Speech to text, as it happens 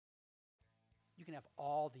You can have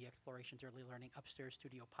all the Explorations Early Learning Upstairs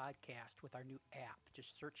Studio podcast with our new app.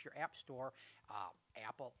 Just search your app store,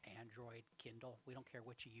 Apple, Android, Kindle. We don't care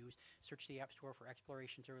what you use. Search the app store for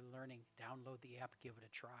Explorations Early Learning. Download the app, give it a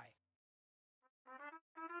try.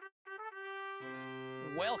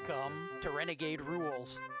 Welcome to Renegade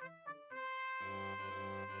Rules.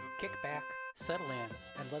 Kick back, settle in,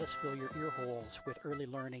 and let us fill your ear holes with early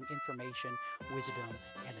learning information, wisdom,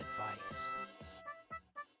 and advice.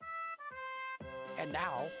 And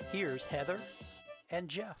now, here's Heather and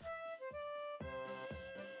Jeff.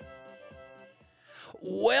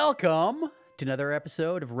 Welcome to another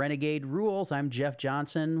episode of Renegade Rules. I'm Jeff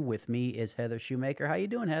Johnson. With me is Heather Shoemaker. How you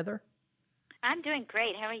doing, Heather? I'm doing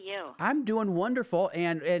great. How are you? I'm doing wonderful,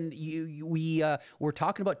 and we're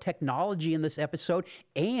talking about technology in this episode,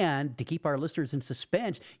 and to keep our listeners in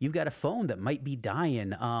suspense, you've got a phone that might be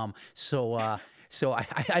dying. So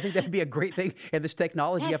I think that'd be a great thing in this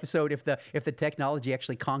technology episode if the technology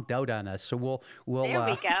actually conked out on us. So we'll There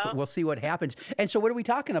we go. we'll see what happens. And so, what are we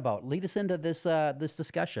talking about? Lead us into this this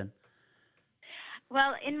discussion.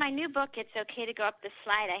 Well, in my new book, It's Okay to Go Up the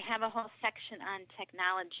Slide, I have a whole section on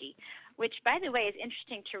technology, which, by the way, is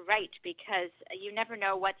interesting to write because you never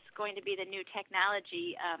know what's going to be the new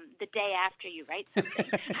technology the day after you write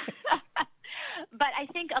something. But I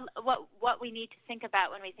think what we need to think about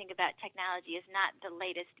when we think about technology is not the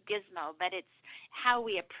latest gizmo, but it's how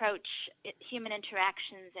we approach human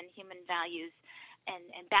interactions and human values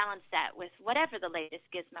and balance that with whatever the latest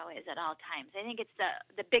gizmo is at all times. I think it's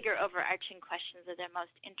the bigger overarching questions that are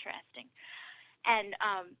most interesting. And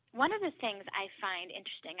one of the things I find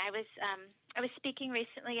interesting, I was speaking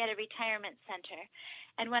recently at a retirement center,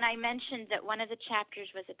 and when I mentioned that one of the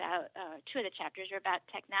chapters was about, two of the chapters were about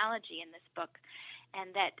technology in this book,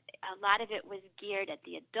 and that a lot of it was geared at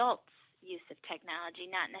the adults' use of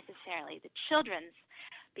technology, not necessarily the children's,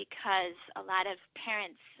 because a lot of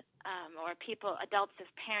parents or people, adults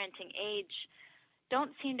of parenting age,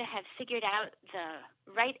 don't seem to have figured out the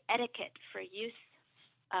right etiquette for use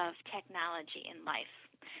of technology in life.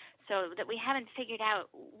 So that we haven't figured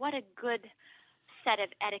out what a good set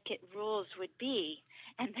of etiquette rules would be.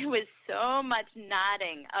 And there was so much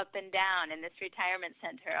nodding up and down in this retirement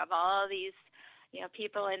center of all these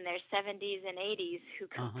people in their 70s and 80s who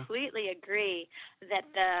completely agree that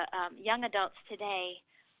the young adults today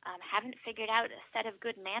haven't figured out a set of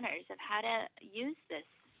good manners of how to use this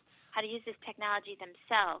technology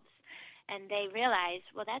themselves. And they realize,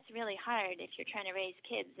 well, that's really hard if you're trying to raise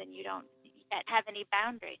kids and you don't yet have any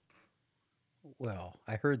boundaries. Well,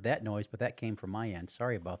 I heard that noise, but that came from my end.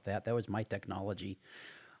 Sorry about that. That was my technology.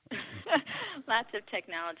 Lots of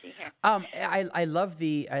technology here. I love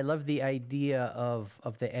the idea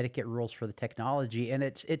of the etiquette rules for the technology, and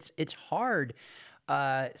it's hard.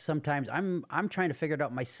 Sometimes I'm trying to figure it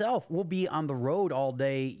out myself. We'll be on the road all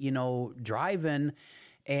day, driving,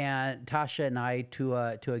 and Tasha and I to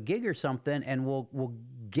a gig or something, and we'll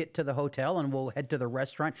get to the hotel and we'll head to the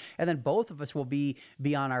restaurant, and then both of us will be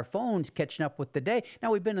on our phones catching up with the day.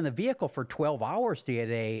 Now we've been in the vehicle for 12 hours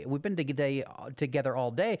today. We've been together all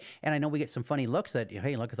day, and I know we get some funny looks at,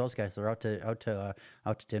 hey, look at those guys. They're out to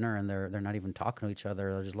dinner, and they're not even talking to each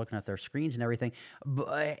other. They're just looking at their screens and everything.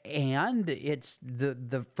 And it's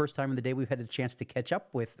the first time in the day we've had a chance to catch up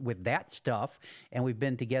with that stuff, and we've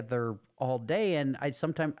been together all day. And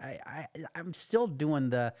I'm still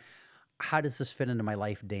doing the how does this fit into my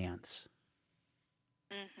life dance.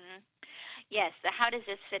 Mm-hmm. Yes, the how does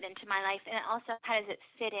this fit into my life, and also how does it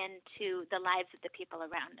fit into the lives of the people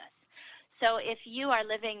around us. So if you are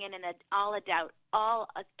living in an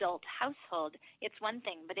all-adult household, it's one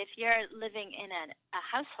thing. But if you're living in a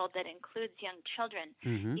household that includes young children,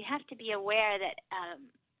 you have to be aware that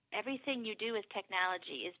everything you do with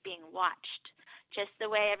technology is being watched, just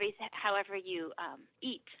the way however you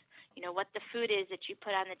eat. What the food is that you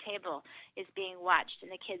put on the table is being watched,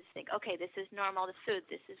 and the kids think, okay, this is normal to food.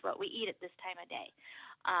 This is what we eat at this time of day.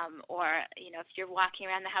 Or if you're walking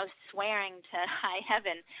around the house swearing to high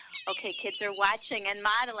heaven, okay, kids are watching and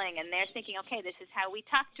modeling, and they're thinking, okay, this is how we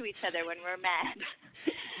talk to each other when we're mad.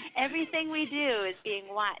 Everything we do is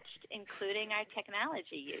being watched, including our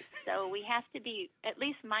technology use. So we have to be at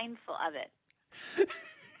least mindful of it.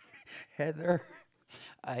 Heather,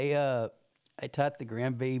 I taught the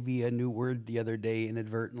grandbaby a new word the other day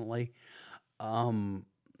inadvertently. And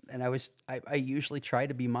I usually try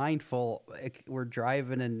to be mindful. We're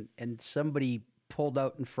driving, and somebody pulled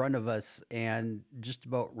out in front of us and just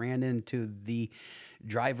about ran into the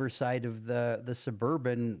driver's side of the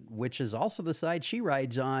Suburban, which is also the side she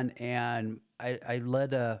rides on. And I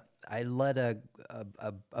led a I let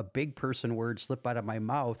a big person word slip out of my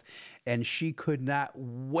mouth, and she could not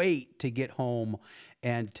wait to get home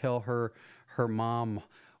and tell her mom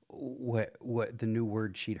what the new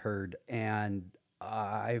word she'd heard, and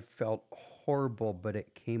I felt horrible, but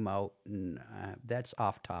it came out, and that's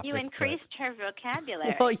off You topic, but. increased her Well,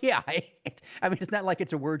 vocabulary. yeah. I mean, it's not like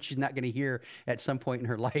it's a word she's not going to hear at some point in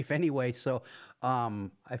her life anyway. So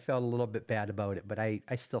I felt a little bit bad about it, but I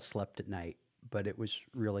still slept at night. But it was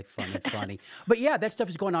really funny. But yeah, that stuff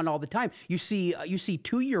is going on all the time. You see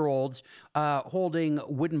 2-year-olds holding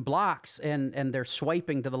wooden blocks and they're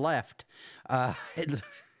swiping to the left, it-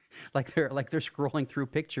 like they're scrolling through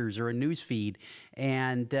pictures or a news feed.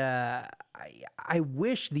 And I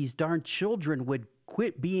wish these darn children would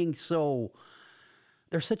quit being so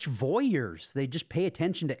they're such voyeurs. They just pay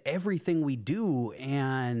attention to everything we do,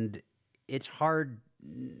 and it's hard.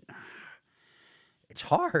 It's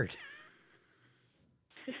hard.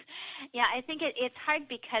 Yeah, I think it's hard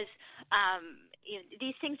because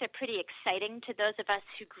these things are pretty exciting to those of us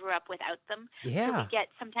who grew up without them. So we Yeah. get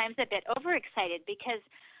sometimes a bit overexcited because,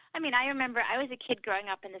 I mean, I remember I was a kid growing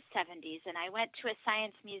up in the 70s, and I went to a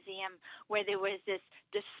science museum where there was this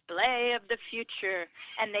display of the future,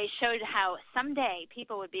 and they showed how someday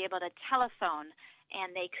people would be able to telephone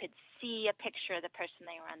and they could see a picture of the person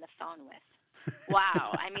they were on the phone with.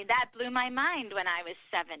 Wow. I mean, that blew my mind when I was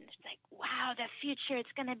 7. It's like, wow, the future,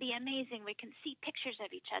 it's going to be amazing. We can see pictures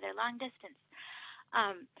of each other long distance.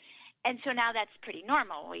 Um, and so now that's pretty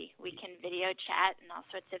normal. We can video chat and all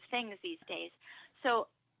sorts of things these days. So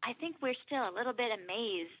I think we're still a little bit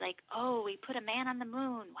amazed, like, oh, we put a man on the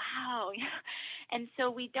moon. Wow. And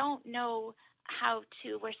so we don't know how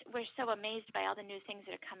to, we're so amazed by all the new things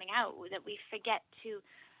that are coming out that we forget to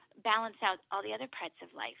balance out all the other parts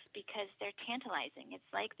of life because they're tantalizing.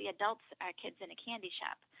 It's like the adults are kids in a candy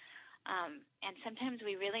shop. And sometimes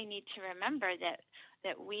we really need to remember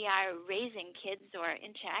that we are raising kids or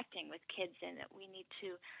interacting with kids, and that we need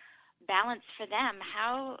to balance for them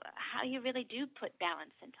how you really do put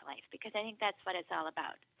balance into life, because I think that's what it's all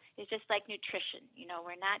about. It's just like nutrition.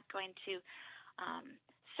 We're not going to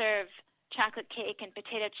serve chocolate cake and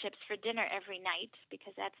potato chips for dinner every night,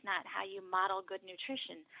 because that's not how you model good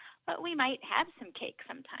nutrition. But we might have some cake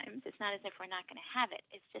sometimes. It's not as if we're not going to have it.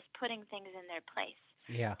 It's just putting things in their place.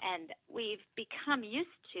 Yeah. And we've become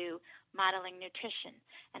used to modeling nutrition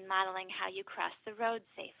and modeling how you cross the road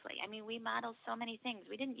safely. I mean, we model so many things.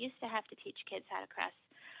 We didn't used to have to teach kids how to cross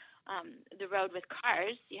the road with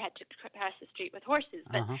cars. You had to cross the street with horses.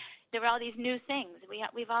 But Uh huh. there were all these new things.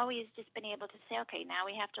 We've always just been able to say, okay, now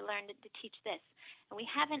we have to learn to teach this. And we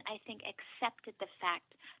haven't, I think, accepted the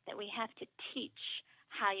fact that we have to teach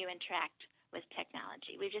how you interact with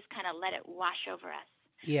technology. We've just kind of let it wash over us.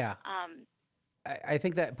 Yeah. Um, I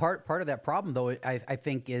think that part of that problem, though, I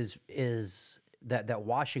think is that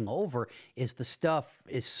washing over is the stuff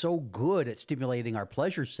is so good at stimulating our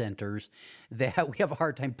pleasure centers that we have a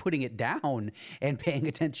hard time putting it down and paying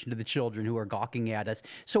attention to the children who are gawking at us.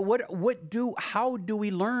 So how do we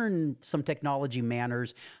learn some technology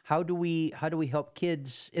manners? How do we help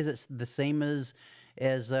kids? Is it the same as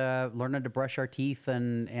learning to brush our teeth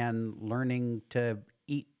and learning to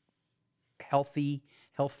eat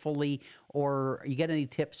healthfully, or you get any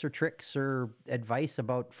tips or tricks or advice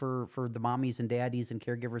about for the mommies and daddies and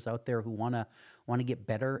caregivers out there who want to get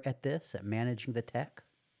better at this, at managing the tech?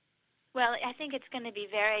 Well, I think it's going to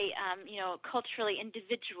be very, culturally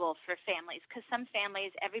individual for families, because some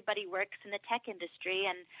families, everybody works in the tech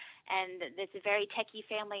industry, and there's a very techie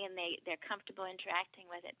family, and they're comfortable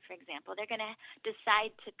interacting with it. For example, they're going to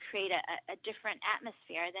decide to create a different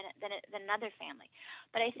atmosphere than another family.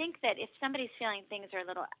 But I think that if somebody's feeling things are a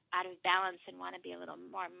little out of balance and want to be a little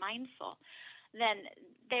more mindful, then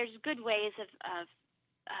there's good ways of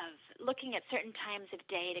looking at certain times of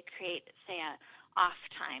day to create, say, a off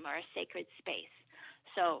time or a sacred space.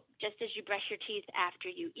 So just as you brush your teeth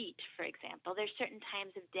after you eat, for example, there's certain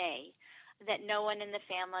times of day that no one in the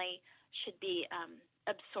family should be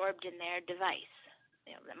absorbed in their device.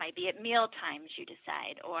 That might be at meal times, you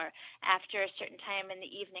decide, or after a certain time in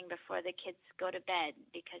the evening before the kids go to bed,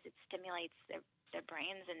 because it stimulates their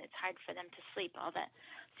brains and it's hard for them to sleep, all that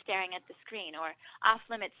staring at the screen. Or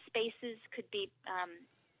off-limit spaces could be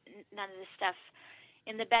none of the stuff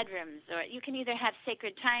in the bedrooms, or you can either have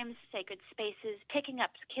sacred times, sacred spaces. Picking up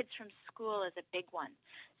kids from school is a big one.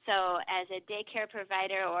 So as a daycare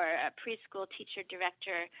provider or a preschool teacher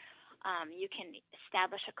director, you can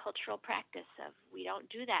establish a cultural practice of, we don't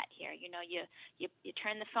do that here. You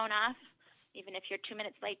turn the phone off, even if you're 2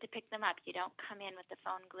 minutes late to pick them up. You don't come in with the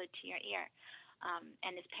phone glued to your ear.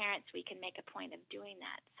 And as parents, we can make a point of doing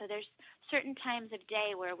that. So there's certain times of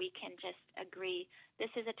day where we can just agree this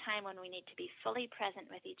is a time when we need to be fully present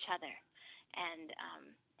with each other, and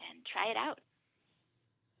try it out.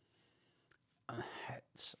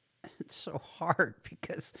 It's, it's so hard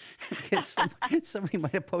because somebody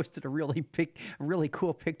might have posted a really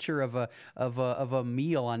cool picture of a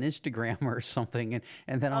meal on Instagram or something,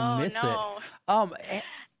 and then I'll Oh miss it. no. Um, eh,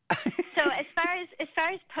 So as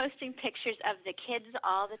far as posting pictures of the kids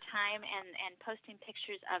all the time, and posting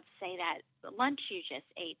pictures of, say, that lunch you just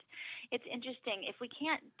ate, it's interesting. If we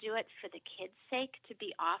can't do it for the kids' sake to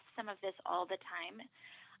be off some of this all the time,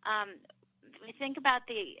 we think about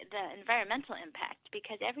the environmental impact,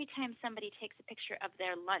 because every time somebody takes a picture of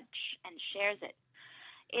their lunch and shares it,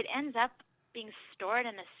 it ends up being stored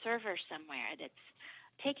in a server somewhere that's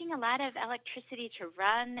taking a lot of electricity to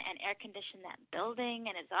run and air condition that building,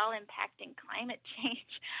 and is all impacting climate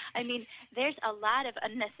change. I mean, there's a lot of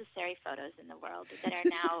unnecessary photos in the world that are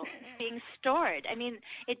now being stored. I mean,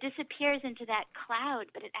 it disappears into that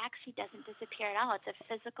cloud, but it actually doesn't disappear at all. It's a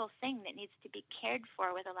physical thing that needs to be cared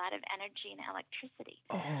for with a lot of energy and electricity.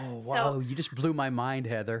 Oh So wow, you just blew my mind,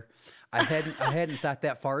 Heather. I hadn't thought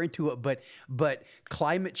that far into it, but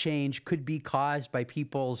climate change could be caused by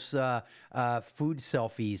people's food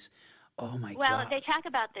selfies. Oh my Well, God. they talk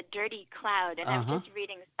about the dirty cloud, and I was Uh-huh. just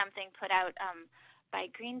reading something put out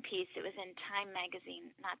by Greenpeace. It was in Time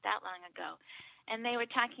magazine not that long ago, and they were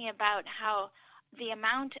talking about how the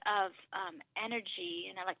amount of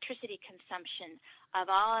energy and electricity consumption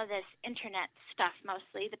of all of this internet stuff,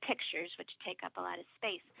 mostly the pictures, which take up a lot of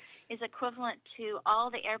space, is equivalent to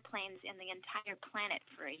all the airplanes in the entire planet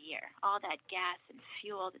for a year. All that gas and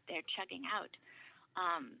fuel that they're chugging out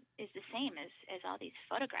is the same as all these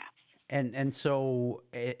photographs. And so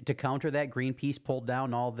to counter that, Greenpeace pulled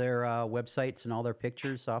down all their websites and all their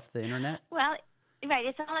pictures off the internet. Well, right.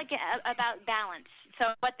 It's all like about balance.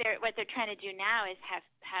 So what they're trying to do now is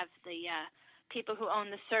have the people who own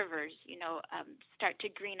the servers, start to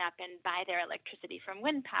green up and buy their electricity from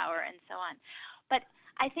wind power and so on. But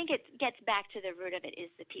I think it gets back to the root of it,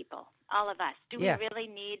 is the people, all of us. Do we Yeah. really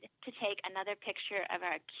need to take another picture of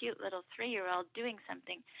our cute little 3-year-old doing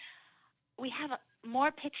something? We have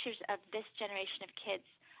more pictures of this generation of kids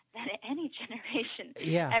than any generation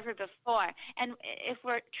Yeah. ever before. And if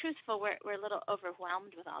we're truthful, we're a little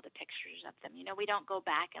overwhelmed with all the pictures of them. We don't go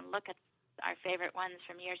back and look at our favorite ones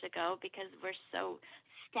from years ago because we're so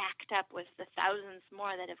stacked up with the thousands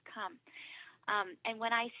more that have come. And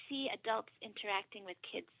when I see adults interacting with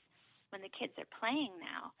kids, when the kids are playing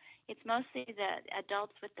now, it's mostly the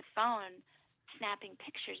adults with the phone snapping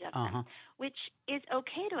pictures of them, Uh-huh. which is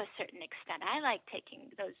okay to a certain extent. I like taking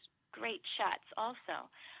those great shots also,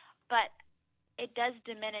 but it does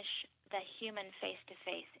diminish the human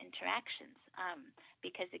face-to-face interactions,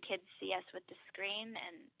 because the kids see us with the screen,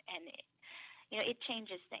 and it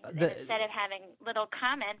changes things. And The instead of having little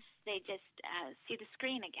comments, they just see the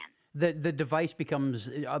screen again. the device becomes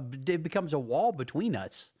a wall between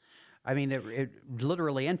us. I mean, it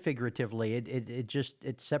literally and figuratively,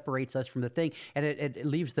 it separates us from the thing, and it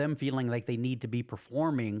leaves them feeling like they need to be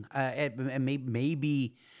performing, and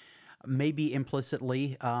maybe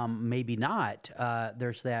implicitly, maybe not.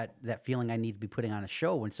 There's that feeling I need to be putting on a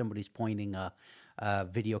show when somebody's pointing a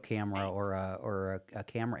video camera Right. or a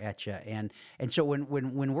camera at you, and so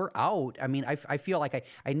when we're out, I mean, I feel like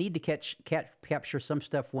I need to capture some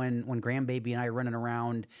stuff when grandbaby and I are running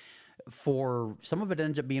around. For some of it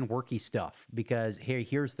ends up being worky stuff because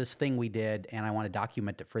here's this thing we did and I want to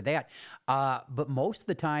document it for that. But most of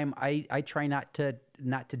the time I try not to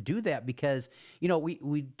do that because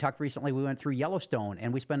we talked recently, we went through Yellowstone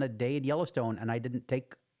and we spent a day in Yellowstone and I didn't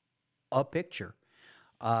take a picture.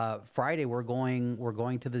 Friday we're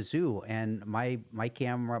going to the zoo and my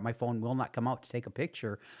phone will not come out to take a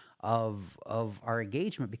picture of our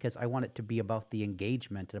engagement because I want it to be about the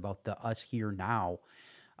engagement and about the us here now.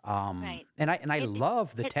 Right. And I It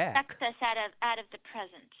love the it sucks tech. us out of the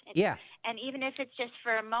present. Yeah. And even if it's just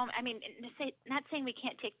for a moment, I mean, not saying we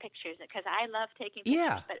can't take pictures, because I love taking pictures,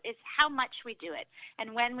 Yeah. but it's how much we do it,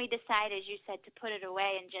 and when we decide, as you said, to put it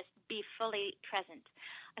away and just be fully present.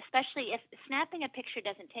 Especially if snapping a picture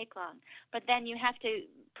doesn't take long, but then you have to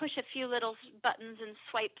push a few little buttons and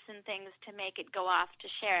swipes and things to make it go off to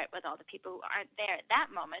share it with all the people who aren't there at that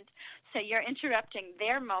moment. So you're interrupting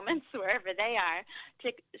their moments wherever they are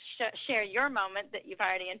to share your moment that you've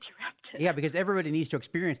already interrupted. Yeah, because everybody needs to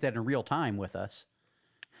experience that in real time with us.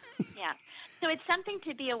 Yeah. So it's something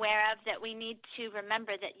to be aware of, that we need to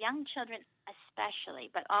remember that young children especially,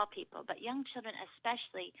 but all people, but young children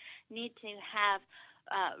especially, need to have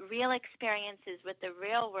real experiences with the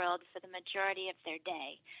real world for the majority of their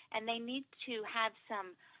day. And they need to have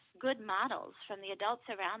some good models from the adults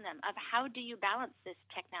around them of how do you balance this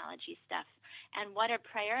technology stuff and what are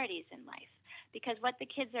priorities in life. Because what the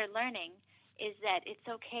kids are learning is that it's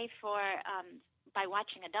okay by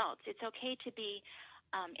watching adults, it's okay to be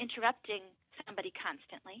interrupting somebody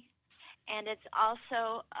constantly. And it's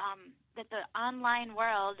also that the online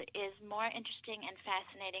world is more interesting and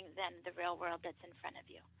fascinating than the real world that's in front of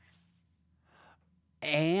you.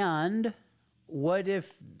 And what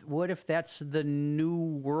if that's the new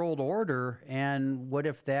world order? And what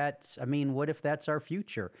if that's our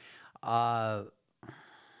future? Uh,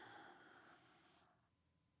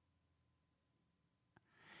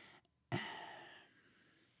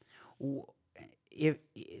 w- if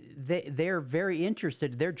they're very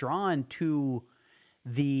interested, they're drawn to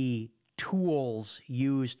the tools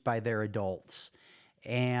used by their adults,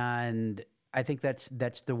 and I think that's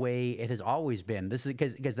the way it has always been. This is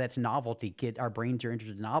because that's novelty. Our brains are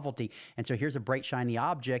interested in novelty, and so here's a bright shiny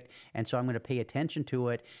object, and so I'm going to pay attention to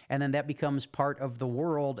it, and then that becomes part of the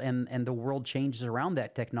world, and the world changes around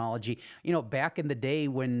that technology. Back in the day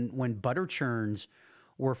when butter churns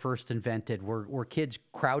were first invented, were kids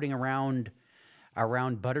crowding around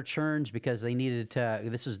butter churns because they needed to.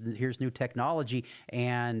 Here's new technology,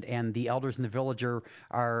 and the elders in the village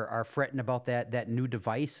are fretting about that new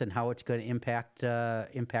device and how it's going to impact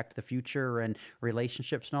the future and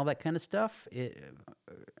relationships and all that kind of stuff.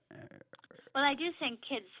 Well, I do think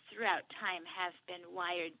kids throughout time have been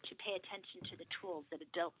wired to pay attention to the tools that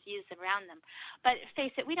adults use around them. But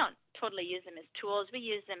face it, we don't totally use them as tools. We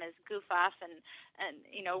use them as goof off and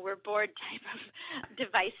we're bored type of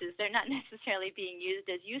devices. They're not necessarily being used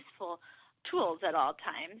as useful tools at all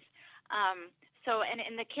times.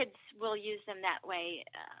 And the kids will use them that way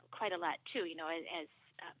quite a lot too, as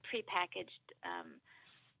prepackaged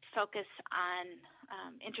focus on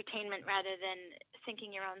entertainment rather than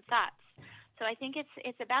thinking your own thoughts. So I think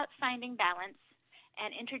it's about finding balance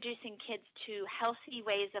and introducing kids to healthy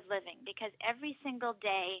ways of living, because every single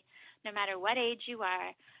day, no matter what age you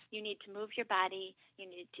are, you need to move your body, you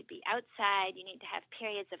need to be outside, you need to have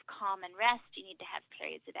periods of calm and rest, you need to have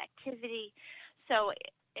periods of activity. So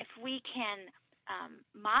if we can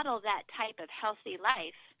model that type of healthy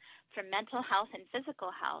life for mental health and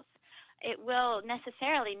physical health, it will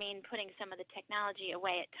necessarily mean putting some of the technology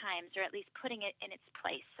away at times, or at least putting it in its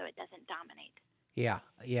place so it doesn't dominate. Yeah,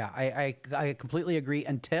 yeah, I completely agree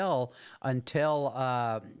until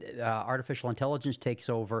artificial intelligence takes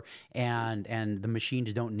over and the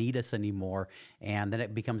machines don't need us anymore, and then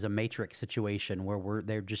it becomes a matrix situation where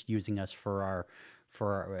they're just using us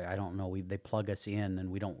I don't know, they plug us in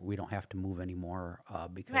and we don't have to move anymore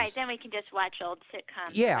because Right, then we can just watch old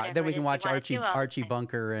sitcoms or yeah, then whatever we it can is we watch want to do all the Archie time.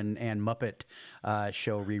 Bunker and Muppet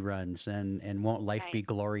show reruns, and won't life be Right.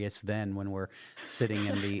 glorious then when we're sitting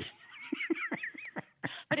in the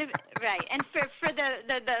But right, and for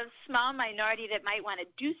the small minority that might want to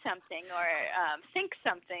do something or think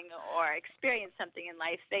something or experience something in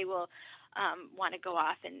life, they will want to go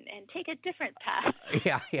off and take a different path.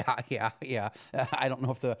 Yeah, yeah, yeah, yeah. I don't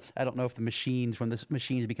know if the machines, when the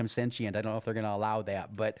machines become sentient, I don't know if they're going to allow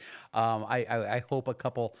that. But I hope a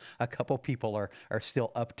couple people are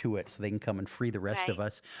still up to it, so they can come and free the rest of Right.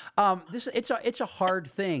 us. It's a hard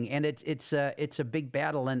thing, and it's a big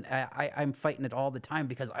battle, and I'm fighting it all the time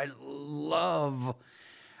because I love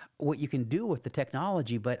what you can do with the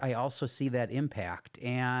technology, but I also see that impact,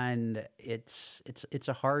 and it's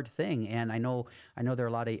a hard thing. And I know there are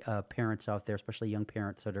a lot of parents out there, especially young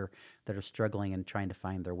parents that are struggling and trying to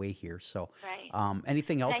find their way here. So, Right.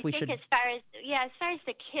 anything And else I we think should? as far as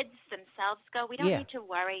the kids themselves go, we don't Yeah. need to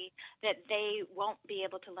worry that they won't be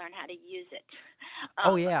able to learn how to use it.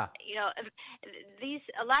 Oh Um, yeah. you know,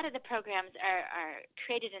 a lot of the programs are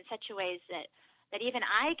created in such a ways that even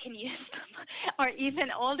I can use them, or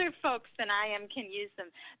even older folks than I am can use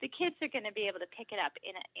them. The kids are going to be able to pick it up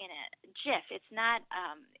in a jiff. It's not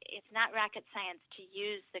rocket science to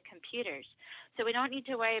use the computers, so we don't need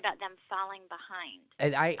to worry about them falling behind.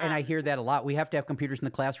 And I Um, hear that a lot. We have to have computers in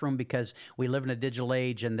the classroom because we live in a digital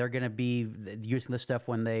age, and they're going to be using this stuff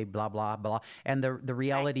when they blah blah blah. And the right.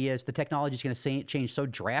 reality is, the technology is going to change so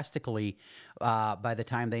drastically by the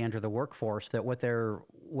time they enter the workforce that what they're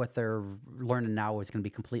learning now is going to be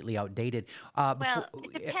completely outdated. Before, Well,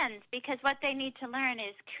 it depends, because what they need to learn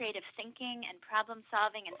is creative thinking and problem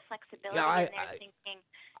solving and yeah, flexibility in their thinking.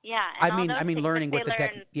 Yeah, and I all mean, I those mean, things that learning they with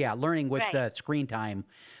learn. learning with Right, the screen time,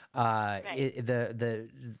 right.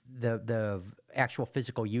 the actual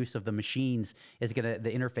physical use of the machines the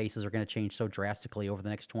interfaces are gonna change so drastically over the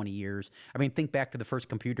next 20 years. I mean, think back to the first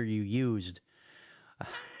computer you used.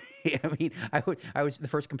 I mean, I was the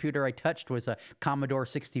first computer I touched was a Commodore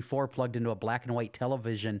 64 plugged into a black and white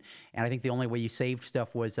television, and I think the only way you saved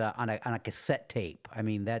stuff was on a cassette tape. I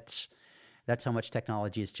mean, that's how much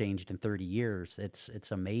technology has changed in 30 years.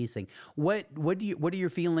 It's amazing. What are your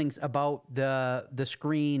feelings about the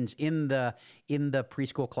screens in the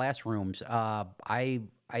preschool classrooms? I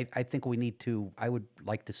think we need to. I would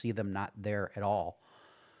like to see them not there at all.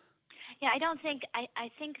 Yeah, I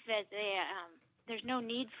think that there's no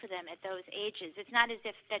need for them at those ages. It's not as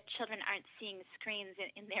if that children aren't seeing screens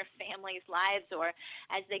in their families' lives or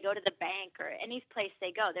as they go to the bank or any place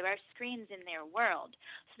they go. There are screens in their world,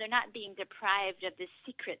 so they're not being deprived of the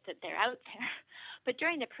secret that they're out there. But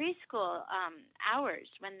during the preschool hours,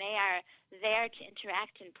 when they are there to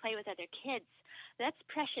interact and play with other kids, that's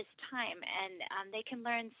precious time, and they can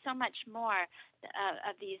learn so much more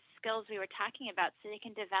of these skills we were talking about, so they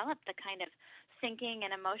can develop the kind of thinking and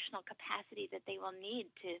emotional capacity that they will need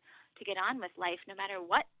to get on with life, no matter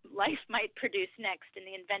what life might produce next in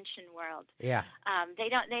the invention world. Yeah. They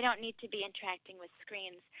don't need to be interacting with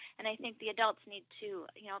screens, and I think the adults need to,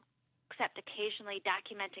 except occasionally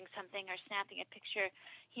documenting something or snapping a picture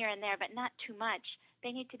here and there, but not too much.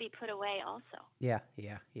 They need to be put away also. Yeah,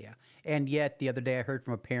 yeah, yeah. And yet, the other day, I heard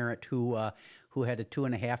from a parent who had a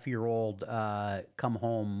 2.5-year-old come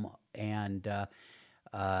home and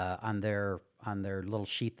on their little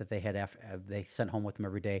sheet that they had they sent home with them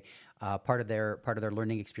every day. Part of their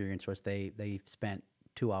learning experience was they spent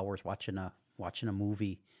 2 hours watching a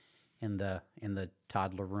movie in the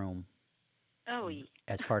toddler room Oy.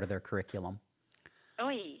 as part of their curriculum.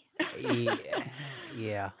 Oy. Yeah,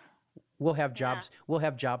 yeah. We'll have Yeah. jobs. We'll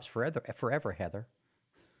have jobs forever, Heather.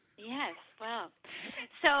 Yes. Wow.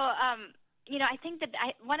 So, I think that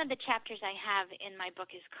one of the chapters I have in my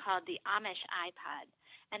book is called the Amish iPod,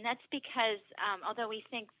 and that's because although we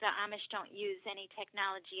think the Amish don't use any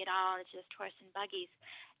technology at all, it's just horse and buggies,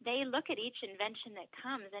 they look at each invention that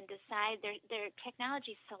comes and decide their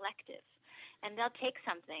technology selective. And they'll take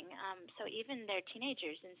something. So even their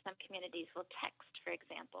teenagers in some communities will text, for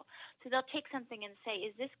example. So they'll take something and say,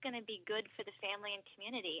 is this going to be good for the family and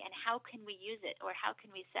community? And how can we use it? Or how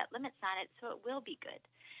can we set limits on it so it will be good?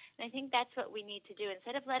 And I think that's what we need to do.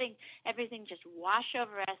 Instead of letting everything just wash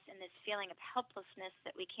over us in this feeling of helplessness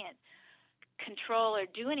that we can't control or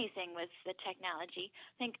do anything with the technology,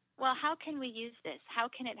 think, well, how can we use this? How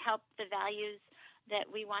can it help the values that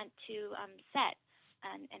we want to set?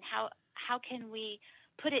 And how can we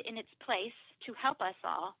put it in its place to help us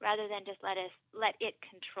all rather than just let it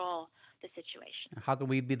control the situation? How can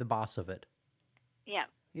we be the boss of it? Yeah.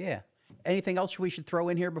 Yeah. Anything else we should throw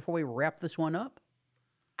in here before we wrap this one up?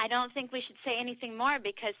 I don't think we should say anything more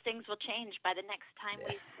because things will change by the next time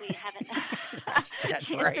we haven't That's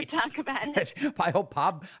chance right. to talk about it. I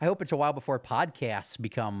hope it's a while before podcasts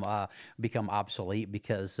become obsolete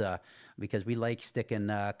because we like sticking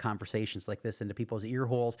conversations like this into people's ear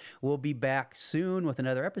holes. We'll be back soon with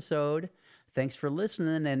another episode. Thanks for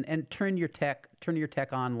listening, and turn your tech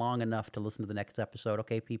on long enough to listen to the next episode.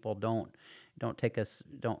 Okay, people, don't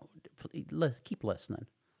keep listening.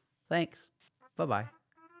 Thanks. Bye-bye.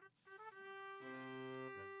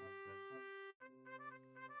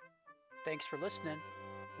 Thanks for listening.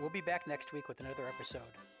 We'll be back next week with another episode.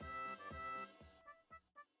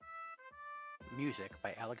 Music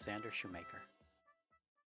by Alexander Shoemaker.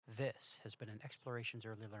 This has been an Explorations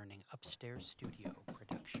Early Learning Upstairs Studio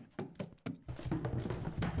production.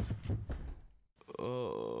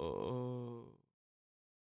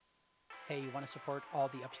 Hey, you want to support all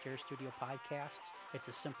the Upstairs Studio podcasts? It's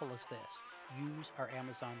as simple as this. Use our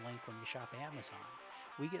Amazon link when you shop Amazon.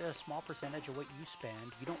 We get a small percentage of what you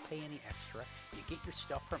spend. You don't pay any extra. You get your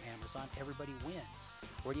stuff from Amazon. Everybody wins.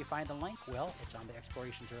 Where do you find the link? Well, it's on the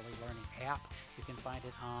Explorations Early Learning app. You can find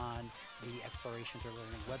it on the Explorations Early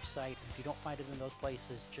Learning website. And if you don't find it in those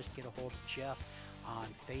places, just get a hold of Jeff on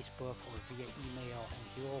Facebook or via email, and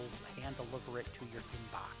he'll hand deliver it to your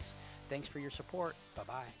inbox. Thanks for your support.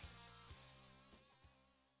 Bye-bye.